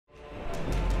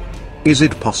Is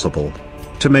it possible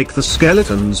to make the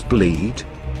skeletons bleed?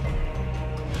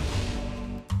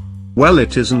 Well,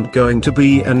 it isn't going to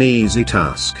be an easy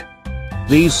task.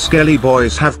 These skelly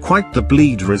boys have quite the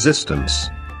bleed resistance.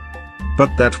 But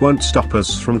that won't stop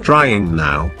us from trying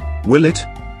now, will it?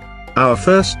 Our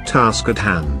first task at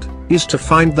hand is to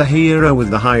find the hero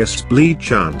with the highest bleed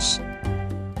chance.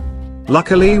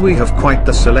 Luckily, we have quite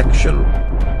the selection.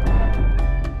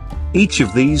 Each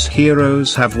of these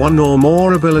heroes have one or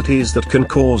more abilities that can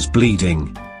cause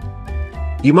bleeding.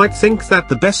 You might think that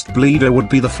the best bleeder would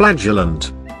be the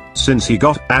Flagellant, since he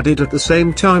got added at the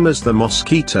same time as the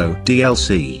Mosquito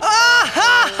DLC.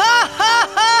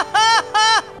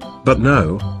 But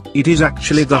no, it is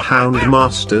actually the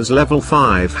Houndmaster's level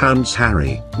 5 Hounds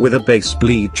Harry, with a base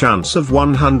bleed chance of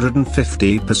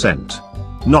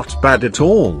 150%. Not bad at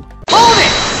all.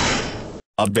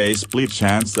 A base bleed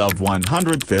chance of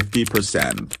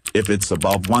 150%. If it's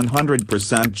above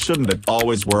 100%, shouldn't it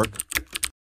always work?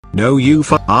 No,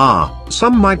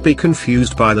 some might be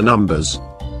confused by the numbers.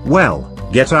 Well,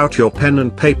 get out your pen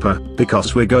and paper,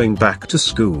 because we're going back to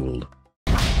school.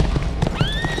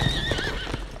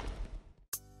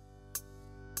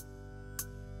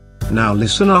 Now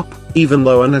listen up, even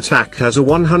though an attack has a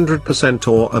 100%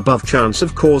 or above chance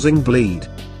of causing bleed,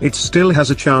 it still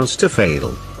has a chance to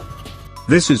fail.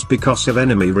 This is because of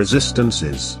enemy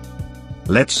resistances.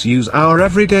 Let's use our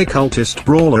everyday cultist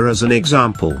brawler as an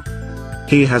example.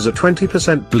 He has a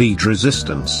 20% bleed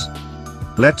resistance.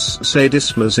 Let's say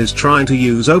Dismas is trying to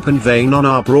use Open Vein on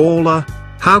our brawler.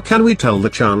 How can we tell the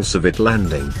chance of it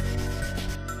landing?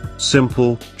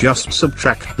 Simple, just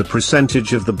subtract the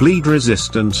percentage of the bleed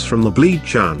resistance from the bleed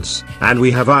chance, and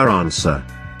we have our answer.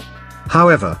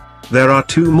 However, there are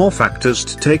two more factors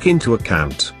to take into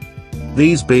account.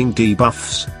 These being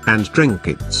debuffs and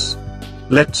trinkets.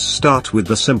 Let's start with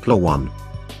the simpler one.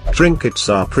 Trinkets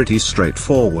are pretty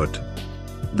straightforward.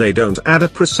 They don't add a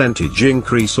percentage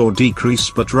increase or decrease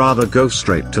but rather go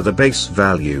straight to the base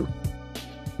value.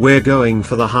 We're going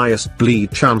for the highest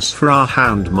bleed chance for our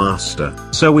Houndmaster,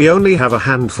 so we only have a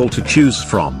handful to choose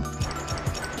from.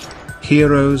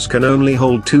 Heroes can only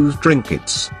hold 2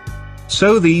 trinkets.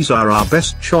 So these are our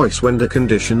best choice when the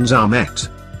conditions are met.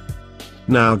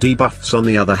 Now debuffs on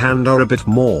the other hand are a bit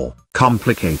more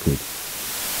complicated,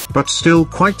 but still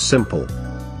quite simple.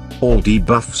 All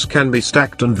debuffs can be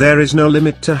stacked and there is no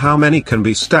limit to how many can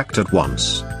be stacked at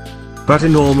once. But a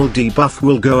normal debuff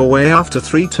will go away after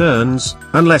 3 turns,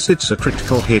 unless it's a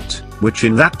critical hit, which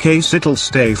in that case it'll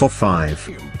stay for 5.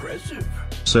 Impressive.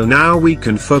 So now we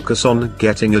can focus on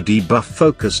getting a debuff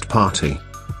focused party.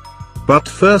 But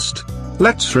first,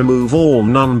 let's remove all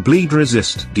non-bleed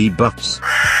resist debuffs.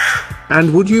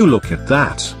 And would you look at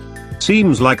that?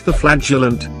 Seems like the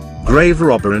Flagellant, Grave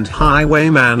Robber and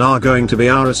Highwayman are going to be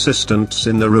our assistants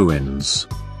in the ruins.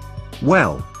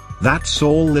 Well, that's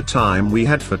all the time we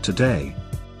had for today.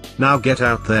 Now get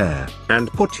out there, and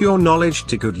put your knowledge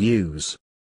to good use.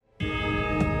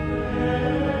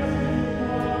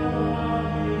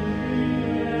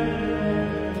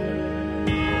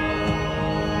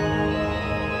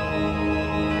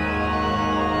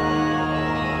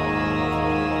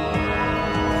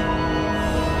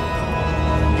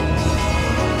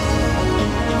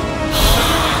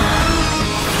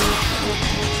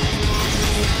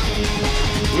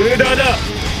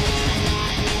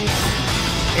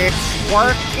 It's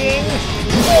working!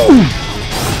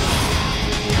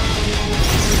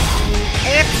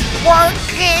 It's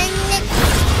working!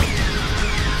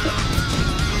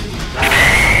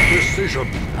 Precision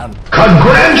and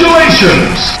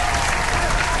Congratulations!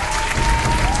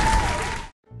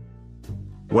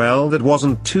 Well, that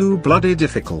wasn't too bloody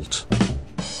difficult.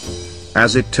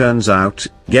 As it turns out,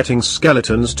 getting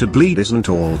skeletons to bleed isn't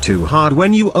all too hard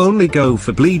when you only go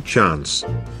for bleed chance.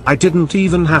 I didn't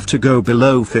even have to go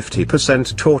below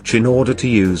 50% torch in order to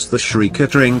use the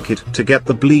Shrieker trinket to get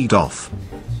the bleed off.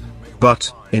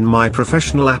 But, in my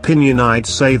professional opinion, I'd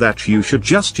say that you should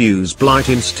just use Blight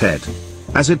instead,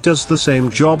 as it does the same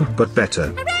job but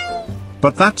better.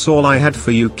 But that's all I had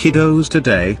for you kiddos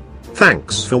today.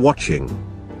 Thanks for watching.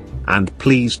 And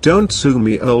please don't sue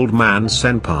me, old man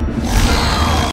senpai.